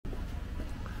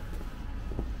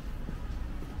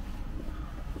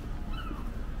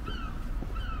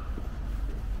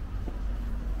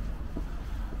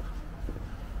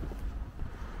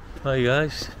Hi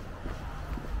guys,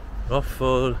 off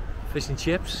for fish and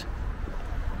chips,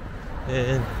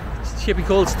 and it's a chippy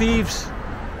called Steve's,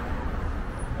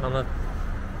 and I'm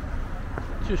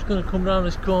just going to come round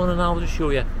this corner now to show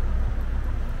you.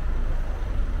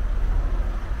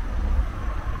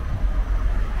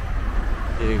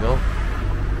 There you go.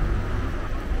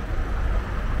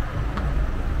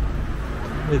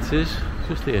 It is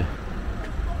just here.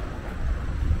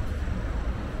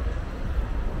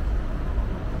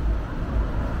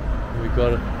 We've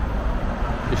got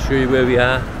to show you where we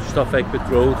are, just off Egbert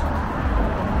Road.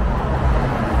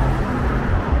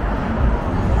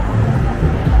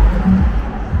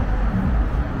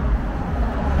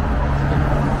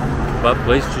 Bad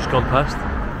place, just gone past.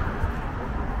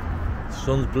 The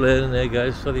sun's blaring there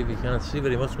guys, sorry if you can't see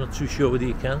very much, I'm not too sure whether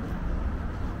you can.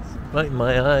 It's right in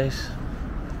my eyes.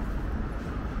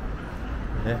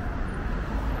 Yeah.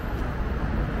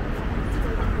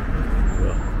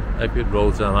 Egbert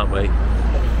Road's down that way,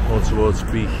 more towards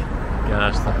Creek,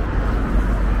 Garston.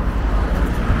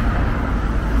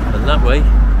 And that way,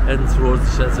 heading towards the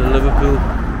centre of Liverpool,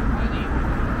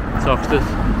 Toxteth.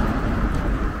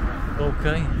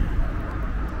 Okay.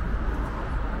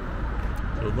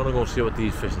 So we're going to go see what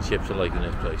these fish and chips are like in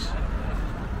this place.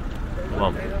 Come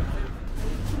on.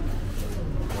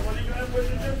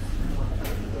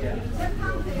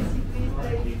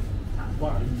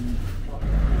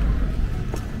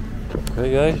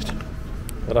 Okay guys,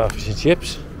 got our fish and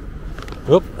chips.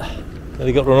 Oop,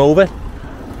 nearly got run over.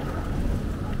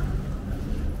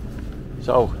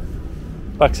 So,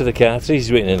 back to the car.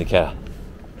 Tracy's waiting in the car.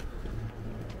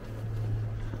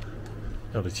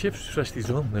 Now the chips are freshly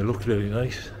done, they look really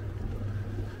nice.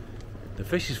 The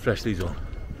fish is freshly done,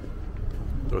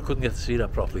 but I couldn't get to see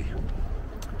that properly.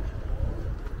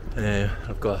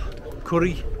 I've got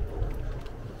curry,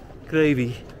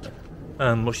 gravy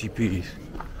and mushy peas.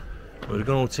 We're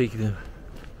going to take them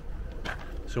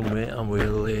somewhere and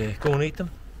we'll go and eat them.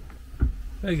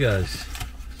 Hey guys,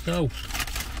 so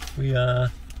we are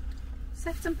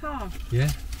Sefton Park. Yeah,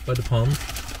 by the pond,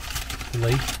 the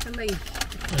lake. The lake.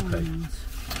 The okay, pond.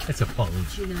 It's a pond.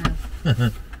 You know.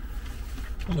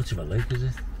 How much of a lake is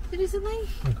it? It is a lake.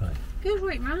 Okay. Goes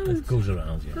right round. It goes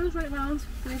around, yeah. Goes right round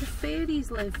where the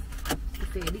fairies live. The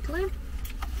fairy club.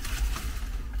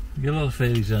 You get a lot of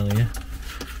fairies down here.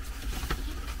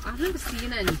 I've never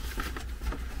seen any.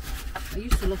 I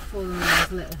used to look for them when I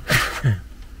was little.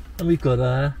 And we've got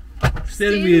our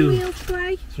steering wheel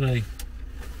tray.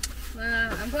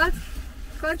 I'm glad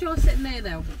you're sitting there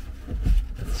though.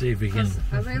 Let's see if we can.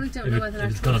 I really don't know whether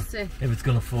I'm supposed to. If it's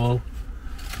gonna fall.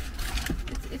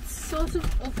 It's sort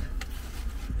of up.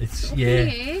 It's up yeah.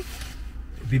 Here.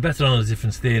 It'd be better on a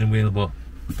different steering wheel, but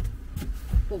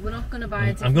we're not going to buy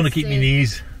it. I'm going to keep my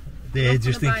knees there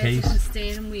just in case.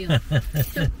 Steering wheel.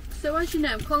 so as you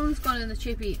know, Colin's gone in the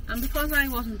chippy, and because I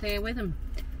wasn't there with him,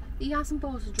 he hasn't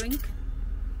bought a drink.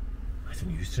 I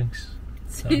don't use drinks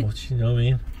that much, you know what I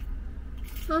mean?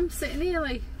 I'm sitting here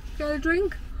like, got a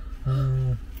drink?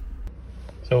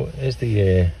 So here's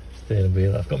the steering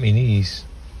wheel. I've got my knees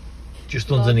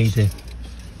just underneath it,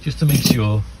 just to make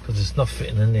sure, because it's not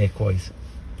fitting in there quite.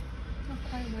 Not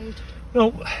quite right.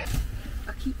 No.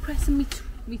 I keep pressing my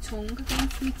tongue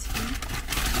against my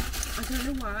teeth. I don't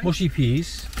know why. Mushy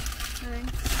peas.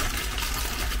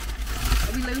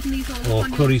 Are we loading these all Oh, up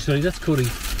on curry, sorry, that's curry.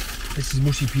 This is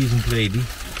mushy peas and gravy.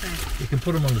 Okay. You can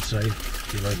put them on the tray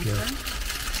if you like.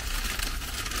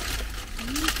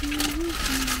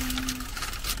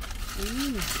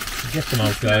 Get them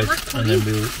out, guys, and then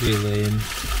we'll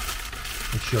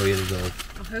show you the dog.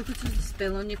 I hope it doesn't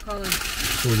spill on you, Colin.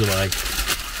 So do I.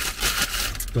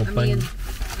 Don't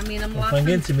I'm laughing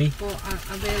into me. But I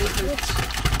really hope it doesn't.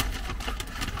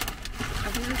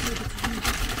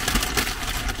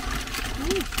 Oh,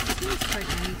 it smells quite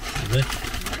nice. Is it?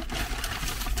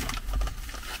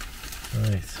 Yeah.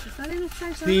 Right. Is that in upside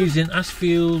down? Steve's in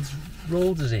Ashfield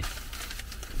Road, is it?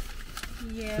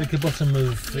 Yeah. Like the bottom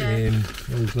of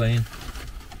Rose Lane.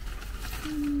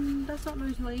 That's not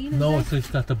Rose Lane, No, is it?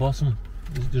 it's at the bottom.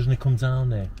 Doesn't it come down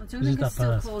there? I don't think it's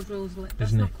still called Rose Lane.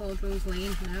 That's not called Rose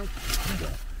Lane, no.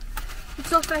 Okay.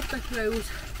 It's off Egbert Road.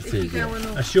 If you're going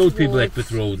up I showed people towards...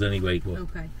 Egbert Road anyway, but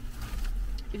okay.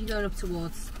 If you're going up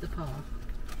towards the park.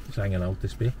 it's hanging out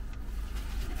this bit.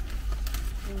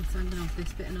 Oh, it's hanging out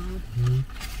this bit and all.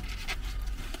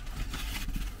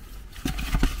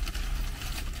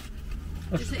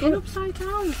 Is it in upside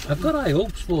down? I've got high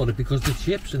hopes for it because the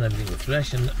chips and everything are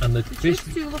fresh, and the fish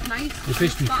chips do look nice. The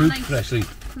fish we cooked nice freshly.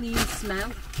 Clean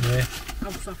smell. Yeah.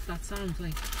 How soft that sounds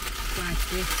like. Fried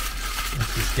fish.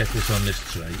 Let's just get this on this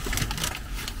tray.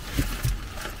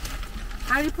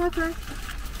 Harry Potter.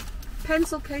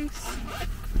 Pencil case.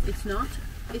 It's not.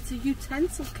 It's a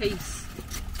utensil case.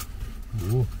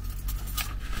 Ooh.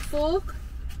 Fork.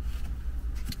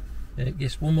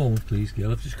 Yes, one moment please,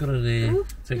 girl. I've just got to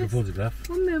take a photograph.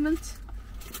 One moment.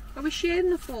 Are we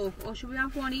sharing a fork or should we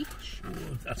have one each?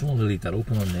 I don't want to leave that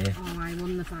open on there. Oh, I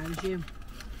wouldn't if I was you.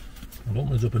 I'll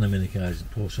open it up in a minute, guys,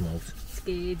 and pour some out.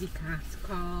 Scaredy cat,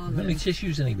 Colin. Got any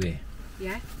tissues anywhere?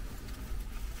 Yeah.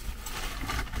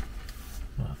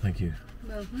 Oh, thank you.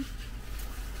 Welcome.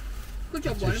 Good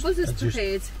job, one of us is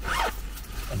prepared.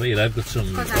 I bet you have got some.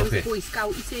 Because I was a Boy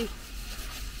Scout, you see.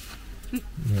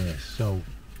 Yes, so.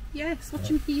 Yes, watch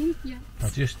him here. Yeah.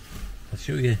 I'll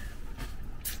show you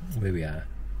where we are.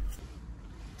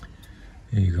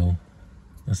 Here you go.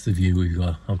 That's the view we've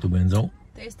got out the window.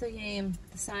 There's the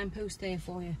signpost there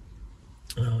for you.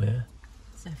 Oh yeah.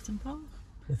 Sefton Park.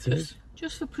 It is.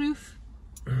 Just for proof.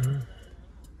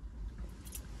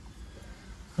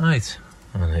 Right,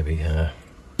 and there we are.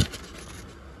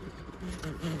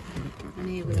 And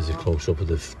here we There's a close up of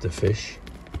the fish.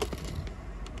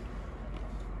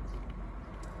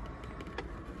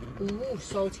 Ooh,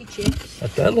 salty chips.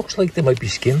 That looks like there might be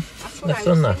skin. That's what I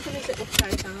was thinking, is it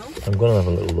upside down? I'm going to have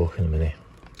a little look in a minute.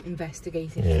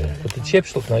 Investigating. Yeah, but the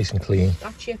chips look nice and clean.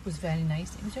 That chip was very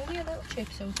nice. It was only a little chip,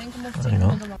 so I think I must I take know.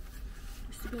 another one.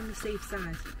 Just to be on the safe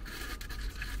side.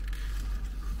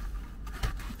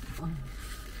 Oh,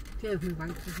 feels me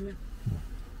wank, doesn't it?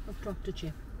 I've dropped a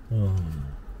chip. Oh.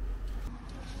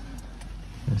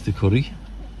 There's the curry.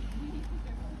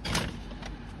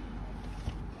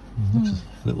 Looks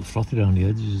a little frothy around the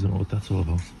edges, I don't know what that's all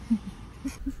about.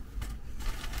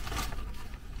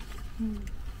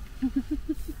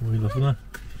 What are you looking at?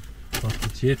 What's the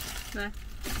chip? No.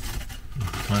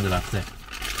 Find it after.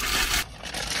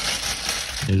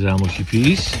 Here's our mushy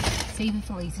peas. Save it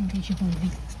for later in case you're hungry.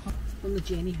 On the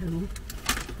journey home.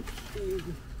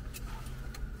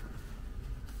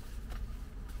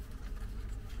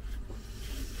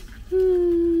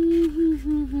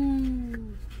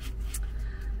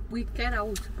 We'd get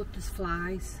out, but there's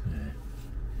flies. Yeah,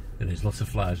 there is lots of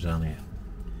flies down here.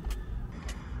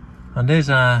 And there's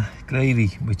our gravy,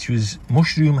 which was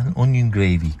mushroom and onion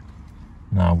gravy.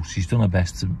 Now, she's done her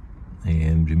best to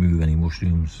remove any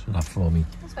mushrooms for me.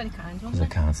 That's very kind, because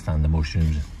wasn't I can't stand the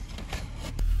mushrooms.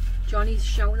 Johnny's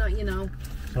shouting at you now.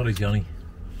 Sorry, Johnny.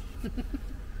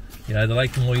 You either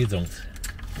like them or you don't.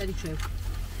 Very true.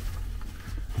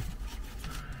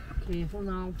 Careful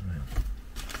now. Yeah.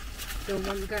 Don't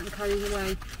want to get carried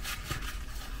away.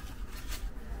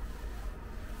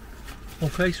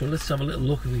 Okay, so let's have a little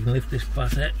look if we can lift this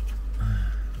batter.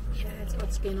 Yeah, it's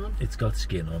got skin on. It's got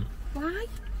skin on. Why?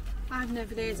 I've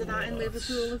never heard of that in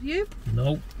Liverpool, have you?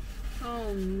 No.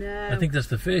 Oh no. I think that's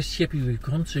the first chippy we've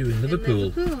come to in Liverpool.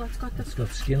 In Liverpool, it's got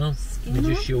skin on. Skin Let me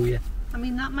on? just show you. I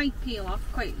mean, that might peel off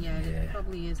quite, Yeah. it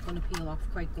probably is going to peel off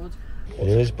quite good. It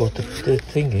is, but the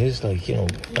thing is, like, you know,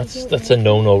 that's a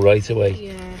no-no right away.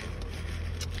 Yeah.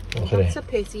 Look at That's it. a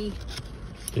pity.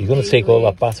 So you're going to take all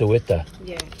that batter with that.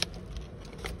 Yeah.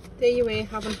 There you were,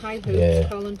 having high hopes, Yeah.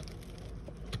 Colin.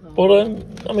 Oh.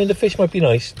 But, I mean, the fish might be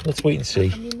nice. Let's wait and see.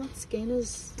 I mean, that skin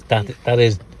is... That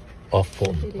is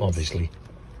off-putting, It is. obviously.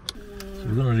 So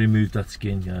we're going to remove that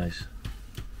skin, guys.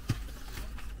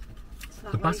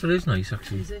 The batter is nice,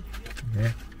 actually. Is it?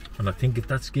 Yeah. And I think if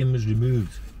that skin was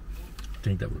removed, I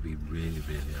think that would be really,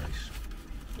 really nice.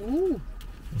 Ooh.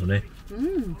 Wouldn't it?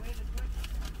 Mmm.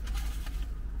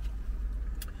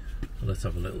 Well, let's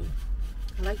have a little.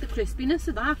 I like the crispiness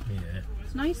of that. Yeah.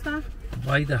 It's nice, that.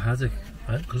 Why the haddock?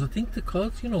 Because I think the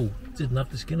cod, you know, didn't have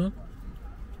the skin on.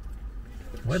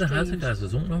 Why the haddock has, I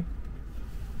don't know.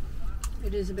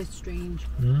 It is a bit strange.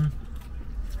 Mm.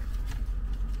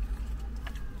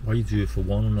 Why you do it for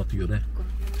one and not the other?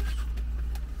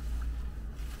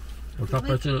 Well,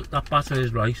 that batter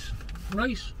is rice.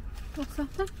 Rice. What's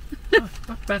that then?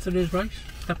 That batter is rice.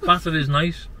 That batter is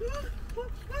nice.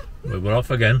 Well, we're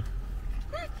off again.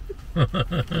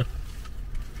 It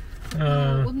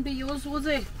wouldn't be yours, would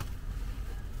it?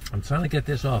 I'm trying to get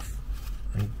this off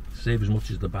and save as much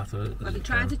as the batter as Have you I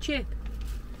tried can. the chip?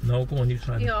 No, go on, you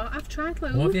try it. Yeah, I've tried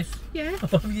loads. Oh, have you? Yeah. Oh,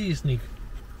 have you, you sneak?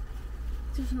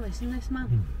 Doesn't listen, this man.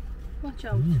 Mm. Watch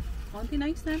out. Mm. Aren't they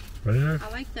nice then? Very nice. I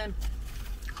like them.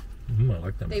 I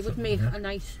like them. They would make yeah. a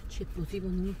nice chip butty,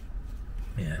 wouldn't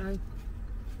they? Yeah.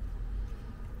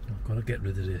 I've got to get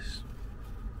rid of this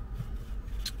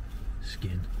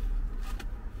skin.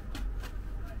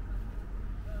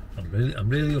 I'm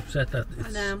really upset that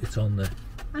it's on there.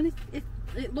 And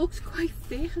it looks quite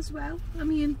thick as well. I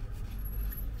mean,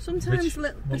 sometimes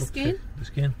the skin, the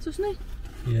skin, doesn't it?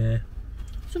 Yeah.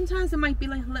 Sometimes there might be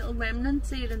like little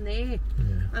remnants here and there. Yeah.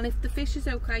 And if the fish is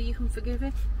okay, you can forgive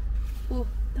it. But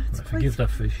that's I forgive that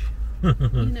fish. You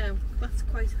know, that's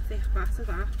quite a thick batter,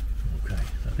 that. Okay,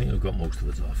 I think I've got most of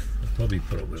it off. I'll probably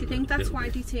put it with. Do you think that's why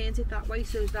they turned it that way,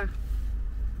 so that?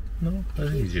 No, I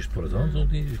think you just put it on,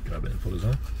 don't you? You just grab it and put it on.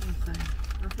 Okay,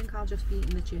 I think I'll just be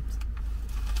eating the chips.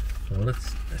 Well,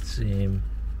 let's have a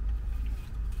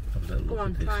little Go look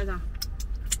on, at this. try that.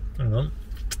 Hang on.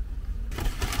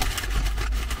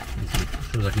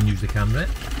 So I can use the camera.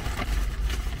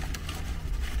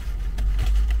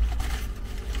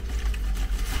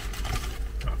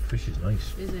 Oh, fish is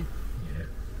nice. Is it? Yeah.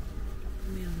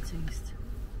 Let me have a taste.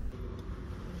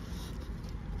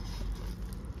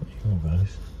 There you go,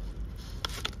 guys.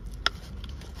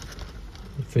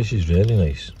 The fish is really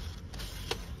nice.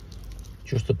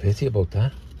 Just a pity about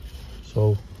that.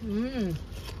 So,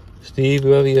 Steve,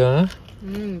 whoever you are,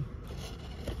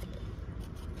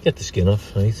 get the skin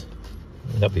off, right?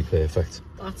 That'd be perfect.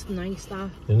 That's nice, that.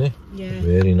 Isn't it? Yeah.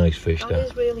 Really nice fish, That that.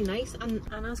 is really nice. And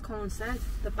as Colin said,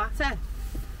 the batter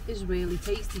is really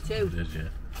tasty too. It is, yeah.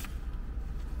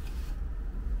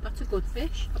 That's a good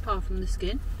fish, apart from the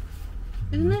skin.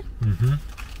 Isn't it? Mm-hmm.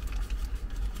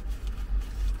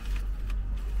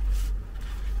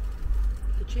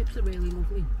 The chips are really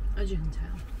lovely, as you can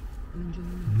tell. I'm enjoying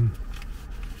them.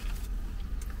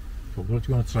 So what do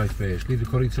you want to try first? Leave the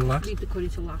curry till last? Leave the curry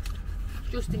till last.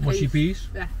 Just in Mushy case. peas?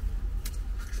 Yeah.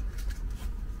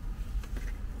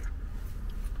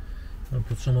 I'll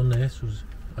put some on there so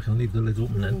I can leave the lid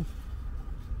open then.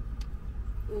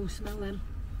 Oh, smell them.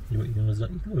 You can have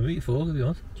it your fork if you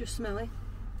want. Just smell it.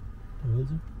 I will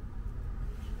do.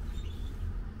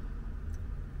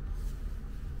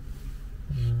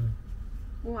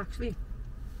 Oh, actually,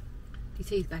 they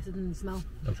taste better than they smell.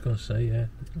 I was going to say, yeah,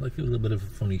 like a little bit of a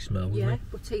funny smell, wouldn't Yeah, it?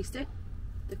 but taste it.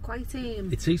 They're quite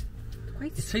It tastes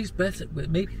better, but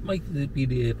maybe it might be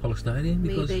the polystyrene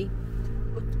because maybe.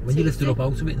 But when you lift taste it up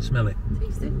out of it and smell it.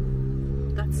 Taste it.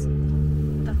 That's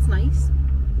nice.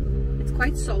 It's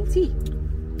quite salty.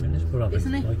 And it's but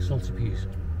Isn't it? like salty peas.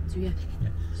 Do you? Yeah.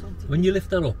 Salty. When you lift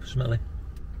that up, smell it.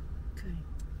 Okay.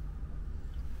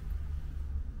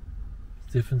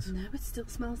 It's different. No, it still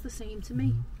smells the same to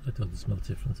me. I thought it smelled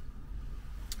different.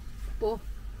 But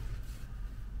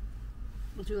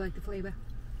I do like the flavour.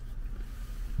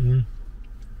 I'm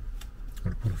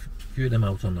going to put a few of them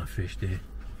out on that fish there.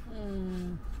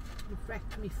 You've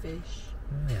wrecked me fish.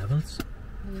 I haven't.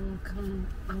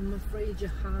 I'm afraid you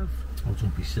have. Oh,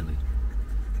 don't be silly.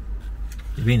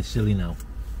 You're being silly now.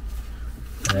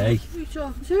 Hey, Who are you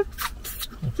talking to?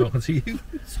 I'm talking to you.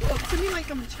 Talk to me like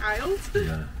I'm a child.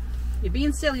 Yeah. You're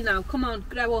being silly now. Come on,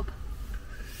 grow up.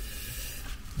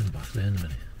 I'm back there in a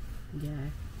minute. Yeah.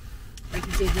 Like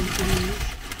you did in the news.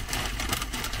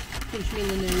 Punch me in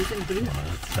the nose and breathe. Oh,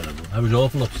 that's terrible. I was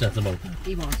awful upset about that.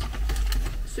 He was.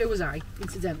 So was I,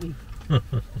 incidentally. I'm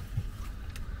going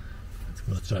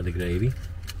to try the gravy.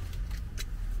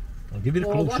 I'll give you a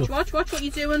close up. Watch what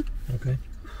you're doing. Okay.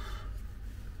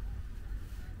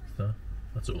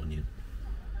 That's an onion.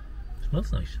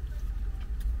 Smells nice.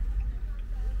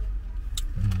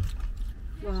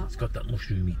 What? It's got that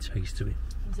mushroomy taste to it.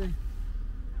 Is it?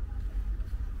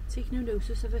 Take no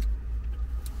notice of it.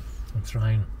 I'm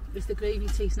trying. Does the gravy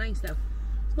taste nice though?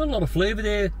 There's not a lot of flavour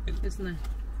there. Isn't it?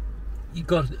 You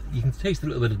can taste a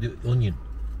little bit of the onion,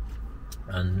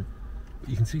 and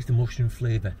you can taste the mushroom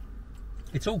flavour.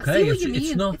 It's okay.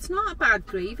 It's not. It's not a bad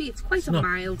gravy. It's quite a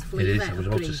mild flavour. It is. I was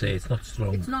about to say it's not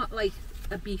strong. It's not like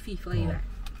a beefy flavour,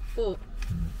 but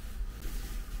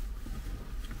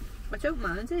I don't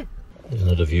mind it. There's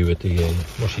another view at the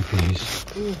mushy peas.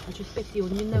 Oh, I just bit the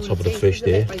onion on top of the fish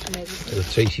there. That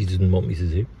Tracy didn't want me to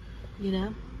do. You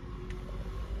know,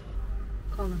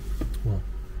 Colin. What?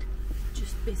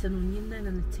 Just bit an onion then,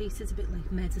 and it tasted a bit like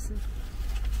medicine.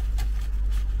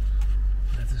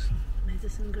 Medicine.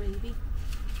 Medicine gravy.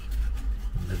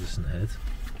 Medicine head.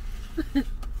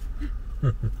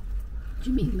 Do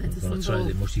you mean medicine? I'm going to try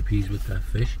the mushy peas with that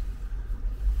fish.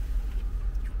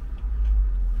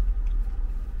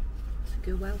 To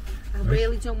go well. I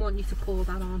really don't want you to pour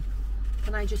that on.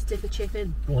 Can I just dip a chip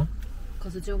in? Go on.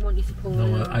 Because I don't want you to pour it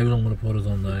No, on. I don't want to pour it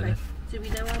on there. Okay. Do we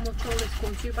know how much all this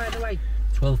comes to, by the way?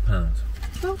 £12. £12?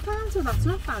 Oh, that's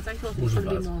not bad. I thought it was going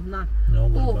to be more than that. No,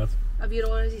 it wasn't bad. Have you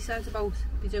already said about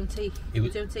they don't take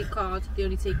card, they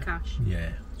only take cash?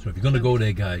 Yeah. So if you're going to go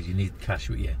there, guys, you need cash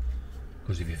with you.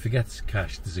 Because if you forget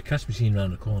cash, there's a cash machine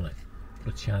around the corner,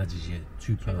 but it charges you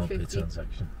 £2 per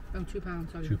transaction. Oh,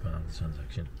 £2, sorry. £2 per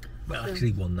transaction. Well,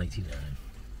 actually £1.99.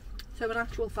 So in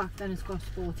actual fact, then it's cost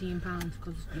 £14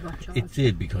 because you got charged. It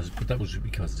did but that was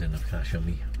because I didn't have cash on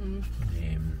me.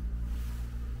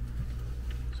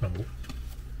 So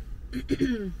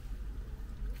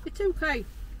It's okay.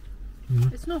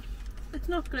 It's not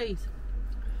great.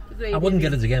 I wouldn't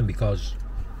get it again because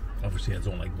obviously I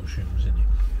don't like mushrooms in it.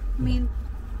 I mean,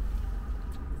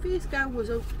 first go was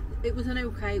it was an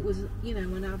okay. It was, you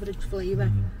know, an average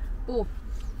flavour, but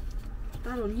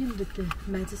that onion with the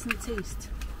medicine taste.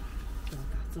 Well,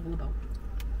 that's all about.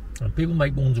 And people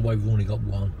might wonder why we've only got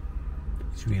one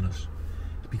between us.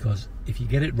 It's because if you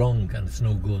get it wrong and it's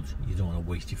no good, you don't want to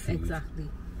waste your food. Exactly.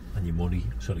 And your money.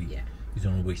 Sorry. Yeah. You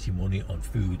don't want to waste your money on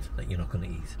food that you're not going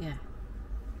to eat. Yeah.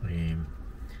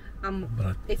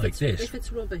 But if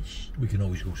it's rubbish, we can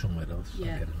always go somewhere else and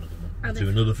get another one. And do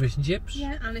another fish and chips.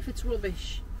 Yeah, and if it's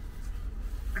rubbish,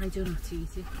 I don't have to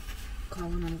eat it.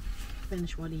 Colin will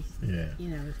finish what he, you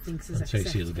know, thinks is acceptable.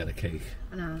 And Tracy will get a cake.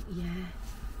 And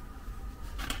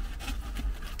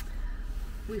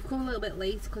we've come a little bit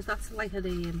late because that's like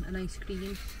an ice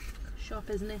cream shop,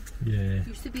 isn't it? Yeah. It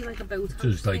used to be like a boathouse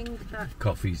just like thing.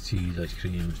 Coffees, teas, ice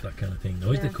creams, that kind of thing.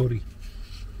 Where's the curry?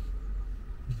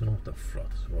 I don't know what the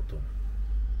froth is. What though?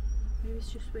 Maybe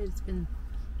it's just where it's been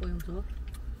boiled up.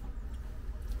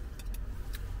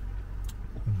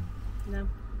 No.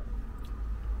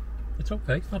 It's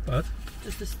okay, it's not bad.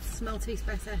 Just the smell tastes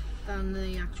better than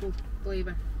the actual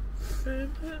flavour. I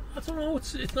don't know,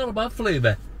 it's not a bad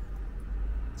flavour.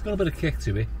 It's got a bit of kick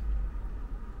to it.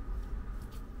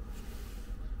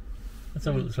 Let's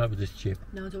have a look with this chip.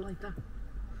 No, I don't like that.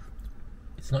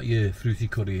 It's not your fruity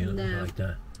curry and anything like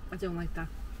that. I don't like that.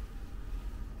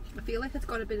 I feel like it's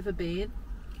got a bit of a burn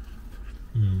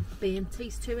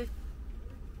taste to it.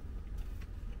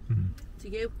 To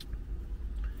you?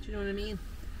 Do you know what I mean?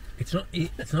 It's not even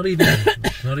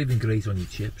it's not even great on your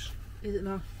chips. Is it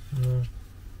not? No.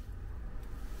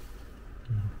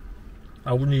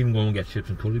 I wouldn't even go and get chips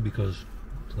and curry because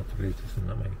it's not the greatest in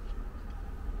that way.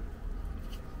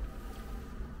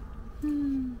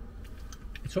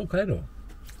 It's okay though.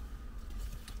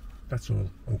 That's all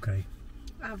okay.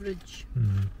 Average.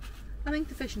 I think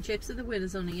the fish and chips are the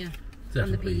winners on here.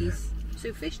 Definitely, and the peas.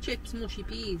 So fish, chips, mushy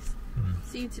peas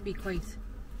seem to be quite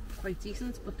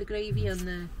decent, but the gravy and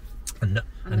the no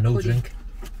curry, drink.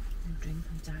 No drink.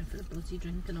 I'm down for the bloody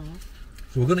drink and all.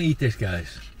 So we're gonna eat this,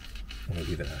 guys. I'm gonna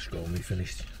give it a go when we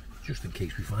finished, just in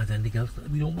case we find anything else that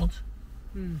we don't want.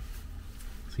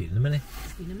 See you in a minute.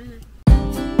 See you in a minute.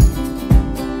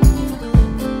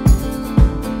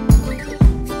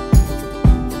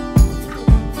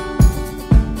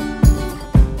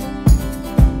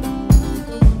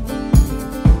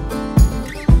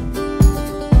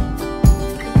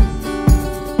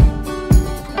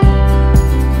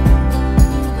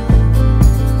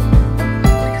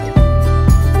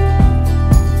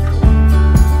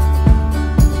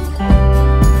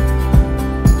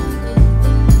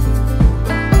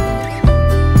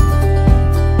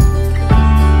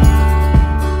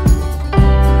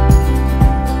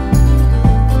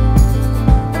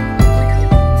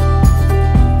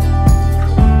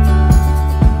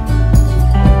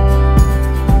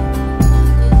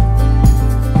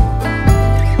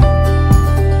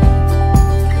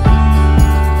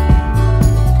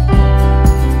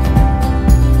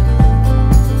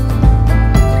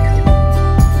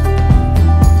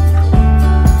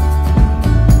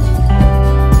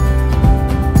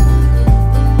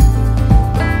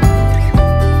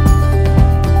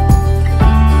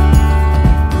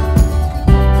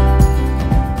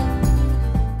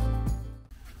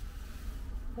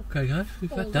 Okay guys,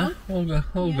 we've had that. All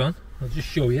gone. I'll just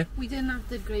show you. We didn't have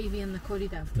the gravy and the curry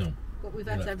though. No. But we've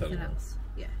had everything else.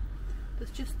 Yeah.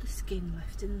 There's just the skin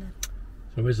left in there.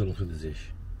 So here's a look at the dish.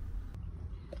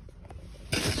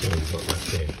 That's all we've got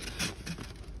left there.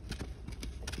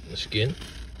 The skin.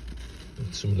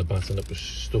 And some of the batter that was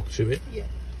stuck to it. Yeah.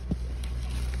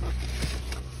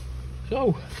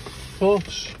 So,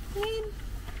 thoughts?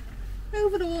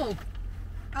 Overall,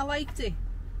 I liked it.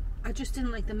 I just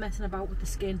didn't like the messing about with the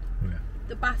skin. Yeah.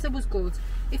 The batter was good.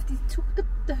 If they took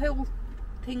the whole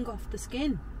thing off the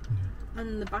skin,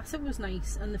 and the batter was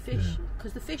nice, and the fish,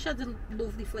 because the fish had a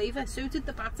lovely flavour, so did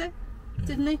the batter,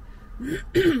 didn't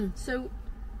it? So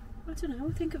I don't know.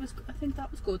 I think that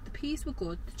was good. The peas were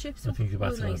good. The chips were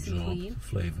nice and clean. The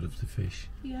flavour of the fish.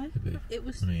 Yeah, it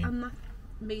was, and that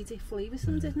made it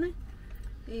flavoursome, didn't it?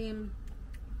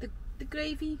 The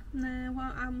gravy, no,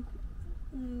 I'm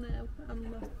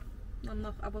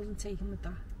not. I wasn't taken with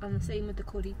that. And the same with the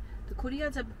curry. The curry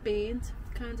had a burnt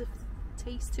kind of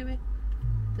taste to it,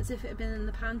 as if it had been in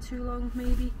the pan too long.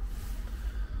 Maybe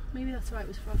that's why it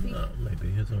was frothy.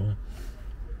 Maybe, I don't know.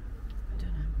 I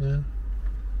don't know. Yeah.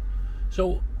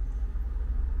 So,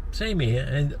 same here.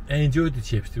 And I enjoyed the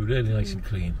chips. They were really nice and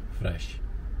clean, fresh.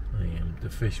 The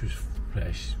fish was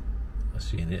fresh, I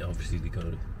seen it. Obviously they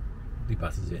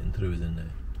battered it and threw it in the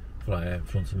fryer in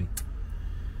front of me.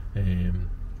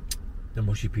 The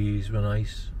mushy peas were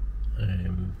nice.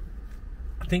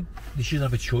 I think they should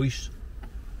have a choice.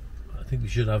 I think they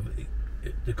should have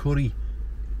the curry.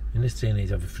 In this day and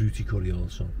age, have a fruity curry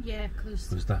also. Yeah, because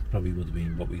that probably would have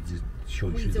been what we choice we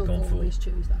we'd have don't gone for. always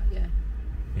choose that, yeah.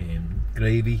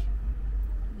 Gravy.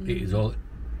 It was all.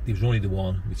 There was only the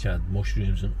one which had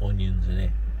mushrooms and onions in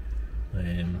it.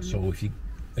 So if you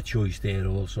a choice there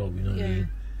also, you know what I mean.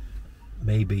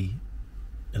 Maybe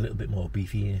a little bit more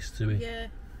beefiness to it. Yeah.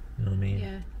 You know what I mean.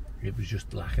 Yeah. It was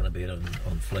just lacking a bit on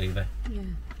flavour. Yeah.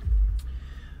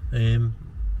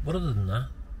 But other than that,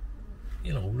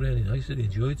 you know, really nice. I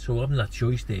enjoyed. So having that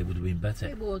choice there would have been better.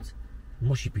 It would.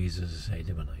 Mushy peas, as I say,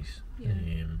 they were nice.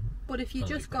 Yeah. But if you I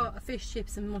just like got a fish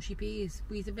chips and mushy peas,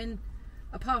 we'd have been,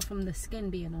 apart from the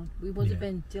skin being on, we would have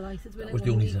been delighted with it. That was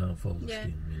the only downfall, the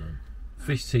skin, you know.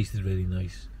 Fish tasted really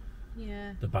nice.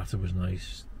 Yeah. The batter was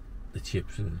nice. The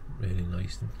chips were really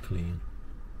nice and clean.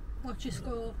 What's your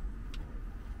score?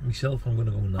 Myself, I'm going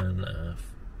to go 9.5.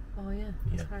 Oh yeah,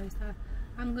 as high as that.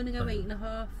 I'm going to go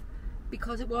 8.5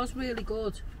 because it was really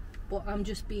good, but I'm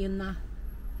just being that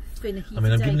finicky. I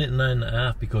mean, I'm giving it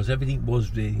 9.5 because everything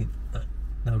was really.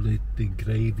 Now the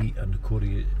gravy and the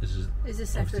curry is a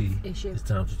separate issue. It's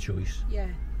down to choice. Yeah.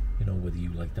 You know whether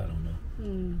you like that or not.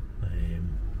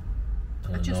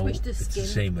 I just wish the skin the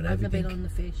same with hadn't everything, been on the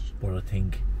fish. but I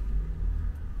think,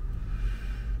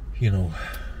 you know,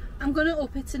 I'm going to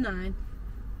up it to 9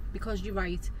 because you're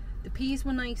right. The peas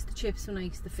were nice, the chips were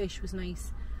nice, the fish was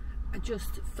nice. I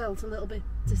just felt a little bit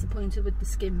disappointed with the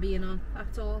skin being on.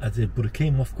 That's all. I did, but it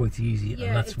came off quite easy,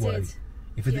 and that's why. Did.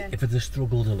 If it had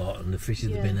struggled a lot and the fish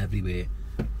had been everywhere,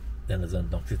 then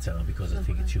I'd knocked it down because I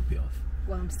think it should be off.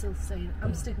 Well, I'm still saying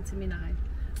I'm sticking to my 9.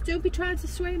 Don't be trying to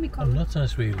sway me, Colin. I'm not trying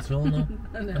to sway you at all, no.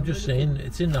 I'm just saying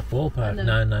it's in that ballpark,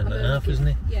 9.5, isn't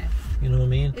it? Yeah. You know what I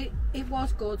mean? It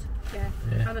was good, yeah.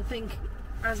 And I think,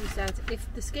 as you said,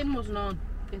 if the skin wasn't on,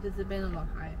 it would have been a lot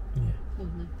higher,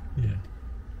 wouldn't it? Yeah.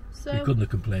 So you couldn't have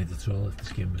complained at all if the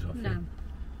skin was off. No.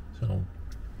 So.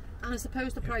 And I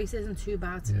suppose the price isn't too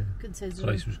bad, considering. The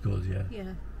price was good, yeah.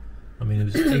 Yeah. I mean, it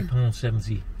was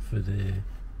 £8.70 for the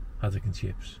haddock and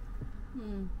chips.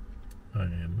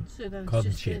 So then cod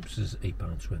and chips is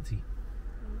 £8.20.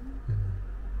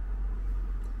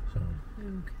 So.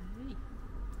 Okay.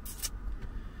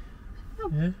 Oh,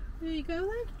 there you go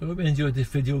then. I hope you enjoyed this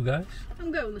video, guys.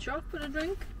 I'm going to the shop for a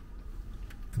drink.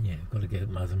 Yeah, I've got to get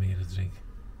Madam here a drink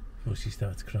before she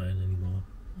starts crying anymore.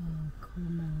 Oh,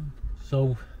 come on.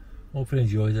 So, hope you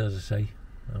enjoyed it, as I say,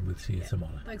 and we'll see you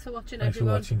tomorrow. Thanks for watching, Thanks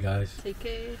everyone. for watching, guys. Take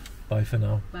care. Bye for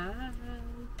now. Bye.